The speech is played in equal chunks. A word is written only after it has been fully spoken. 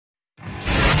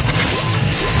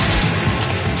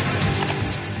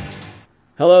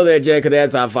Hello there, Jet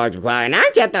Cadets. I'm Fox McCloud, and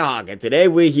I'm Jet the Hawk, and today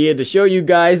we're here to show you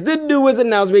guys the newest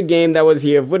announcement game that was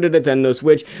here for the Nintendo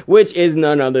Switch, which is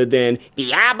none other than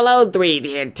Diablo 3,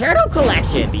 the Eternal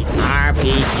Collection, the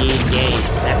RPG game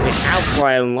that's been out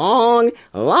for a long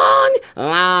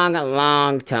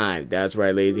time. That's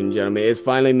right, ladies and gentlemen. It's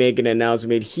finally making an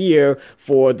announcement here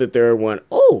for the third one.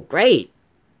 Oh, great.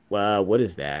 Well, what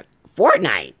is that?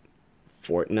 Fortnite.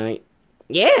 Fortnite?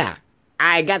 Yeah.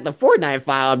 I got the Fortnite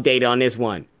file update on this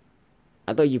one.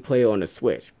 I thought you played on the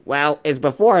Switch. Well, it's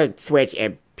before Switch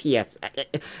and PS.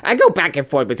 I go back and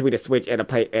forth between the Switch and the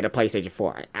PlayStation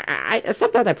 4.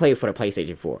 Sometimes I play for the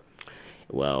PlayStation 4.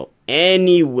 Well,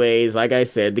 anyways, like I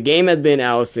said, the game has been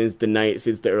out since the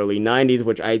early 90s,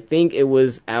 which I think it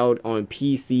was out on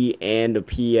PC and the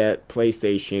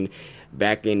PlayStation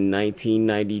back in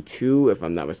 1992, if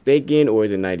I'm not mistaken, or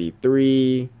is it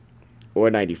 93 or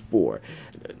 94?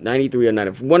 93 or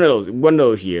 94, one of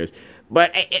those years. But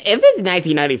if it's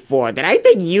 1994, then I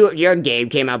think your game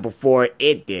came out before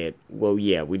it did. Well,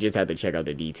 yeah, we just have to check out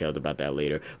the details about that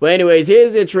later. But anyways,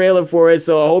 here's the trailer for it,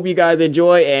 so I hope you guys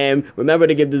enjoy, and remember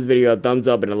to give this video a thumbs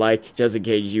up and a like, just in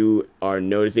case you are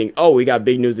noticing. Oh, we got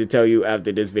big news to tell you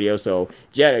after this video, so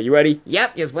Jet, are you ready?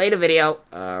 Yep, just play the video.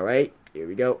 Alright, here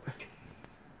we go.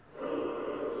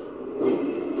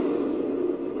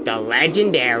 The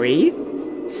legendary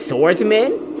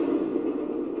Swordsman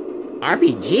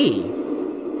RPG.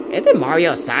 Isn't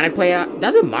Mario Sonic play?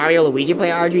 Doesn't Mario Luigi play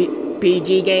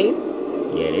RPG game?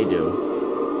 Yeah, they do.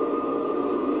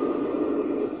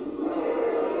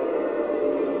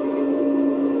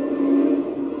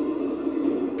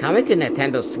 Coming to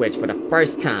Nintendo Switch for the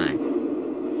first time.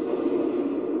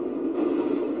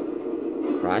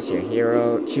 Cross your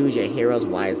hero, choose your heroes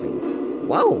wisely.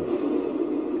 Whoa!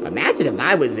 Imagine if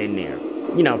I was in there.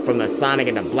 You know, from the Sonic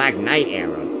and the Black Knight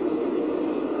era.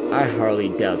 I hardly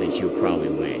doubt that you'll probably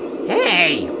win.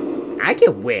 Hey! I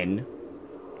can win.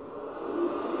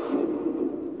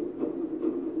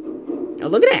 Oh,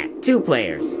 look at that. 2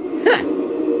 players. Huh.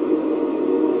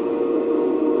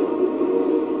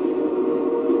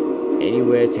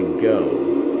 Anywhere to go.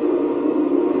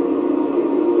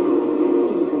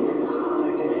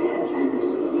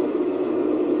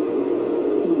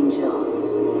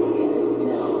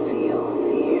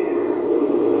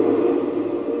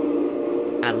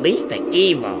 Unleash the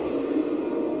evil.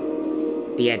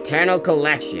 The Eternal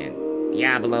Collection,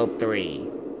 Diablo 3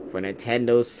 for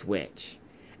Nintendo Switch.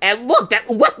 And look,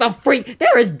 what the freak?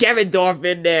 There is Ganondorf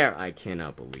in there. I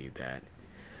cannot believe that.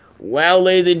 Well,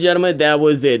 ladies and gentlemen, that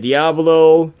was it.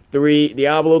 Diablo 3,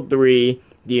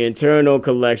 the Eternal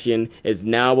Collection is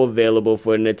now available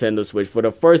for Nintendo Switch for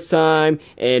the first time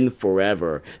in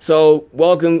forever. So,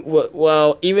 welcome.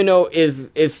 Well, even though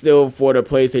it's still for the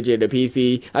PlayStation and the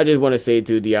PC, I just want to say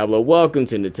to Diablo, welcome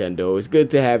to Nintendo. It's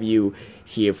good to have you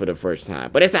here for the first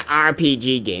time. But it's an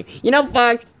RPG game. You know,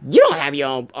 Fox, you don't have your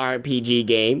own RPG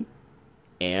game.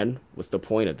 And what's the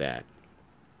point of that?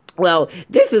 Well,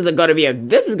 this is gonna be a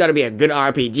good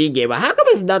RPG game. But how come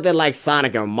it's nothing like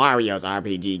Sonic or Mario's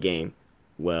RPG game?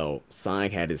 Well,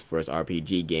 Sonic had his first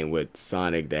RPG game with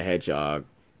Sonic the Hedgehog,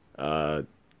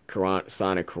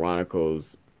 Sonic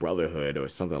Chronicles Brotherhood or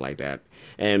something like that.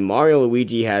 And Mario and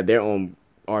Luigi had their own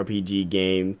RPG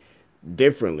game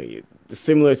differently,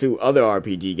 similar to other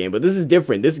RPG games, but this is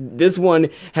different. This one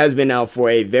has been out for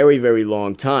a very, very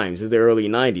long time, since the early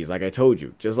 90s, like I told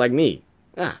you, just like me.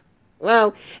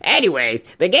 Well, anyways,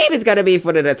 the game is going to be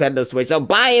for the Nintendo Switch, so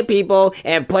buy it, people,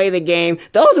 and play the game.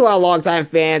 Those who are longtime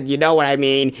fans, you know what I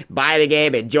mean. Buy the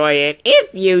game, enjoy it,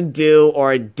 if you do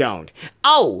or don't.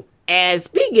 Oh, and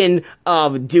speaking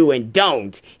of do and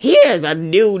don't, here's a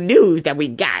new news that we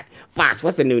got. Fox,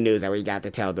 what's the new news that we got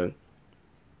to tell them?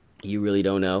 You really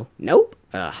don't know? Nope.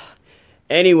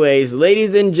 Anyways,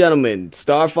 ladies and gentlemen,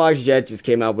 Star Fox Jet just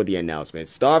came out with the announcement.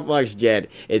 Star Fox Jet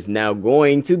is now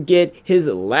going to get his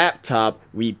laptop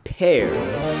repaired.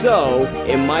 So,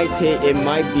 it might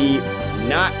be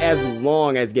not as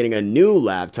long as getting a new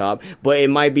laptop, but it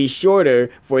might be shorter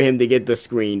for him to get the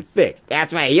screen fixed.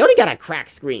 That's right, he only got a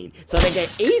cracked screen, so they can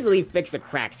easily fix the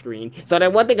cracked screen. So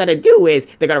then what they're gonna do is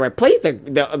they're gonna replace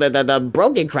the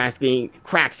broken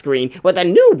cracked screen with a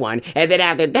new one, and then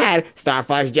after that, Star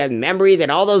Fox Jet memories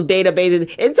and all those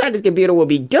databases inside this computer will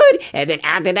be good, and then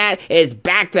after that, it's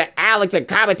back to Alex and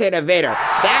Commentator Vader.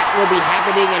 That will be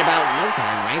happening in about no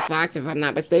time, right, Fox, if I'm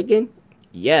not mistaken?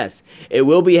 Yes, it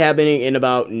will be happening in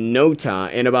about no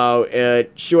time, in about a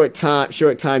short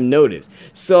time notice.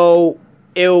 So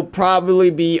it'll probably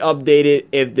be updated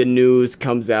if the news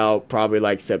comes out probably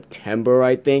like September,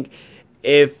 I think,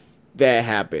 if that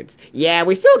happens. Yeah,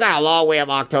 we still got a long way of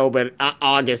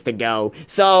August to go.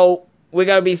 So we're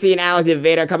gonna be seeing Alex and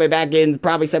Vader coming back in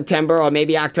probably September or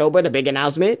maybe October, the big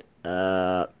announcement.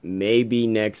 Maybe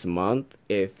next month,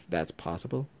 if that's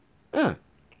possible. Huh.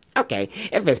 Okay,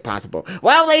 if it's possible.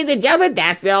 Well, ladies and gentlemen,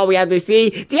 that's all we have to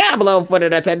see. Diablo for the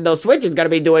Nintendo Switch is going to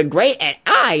be doing great, and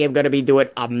I am going to be doing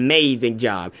amazing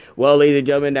job. Well, ladies and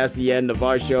gentlemen, that's the end of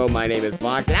our show. My name is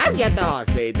Fox, and I'm Jet the Hawk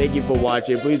saying thank you for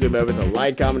watching. Please remember to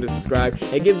like, comment, and subscribe,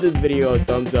 and give this video a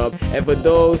thumbs up. And for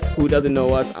those who doesn't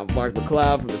know us, I'm Fox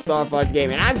McCloud from the Star Fox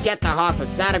game, and I'm Jet the Hawk from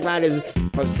Sonic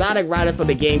Riders for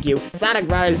the GameCube, Sonic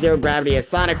Riders Zero Gravity, and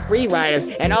Sonic Free Riders,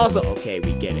 and also, okay,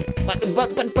 we get it. But,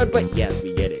 yes,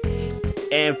 we get it.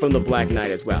 And from the Black Knight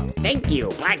as well. Thank you,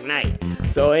 Black Knight.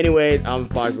 So anyways, I'm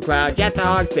Fox McCloud, Jet the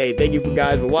Hawk, say thank you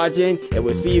guys for watching, and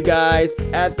we'll see you guys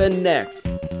at the next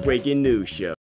Breaking News Show.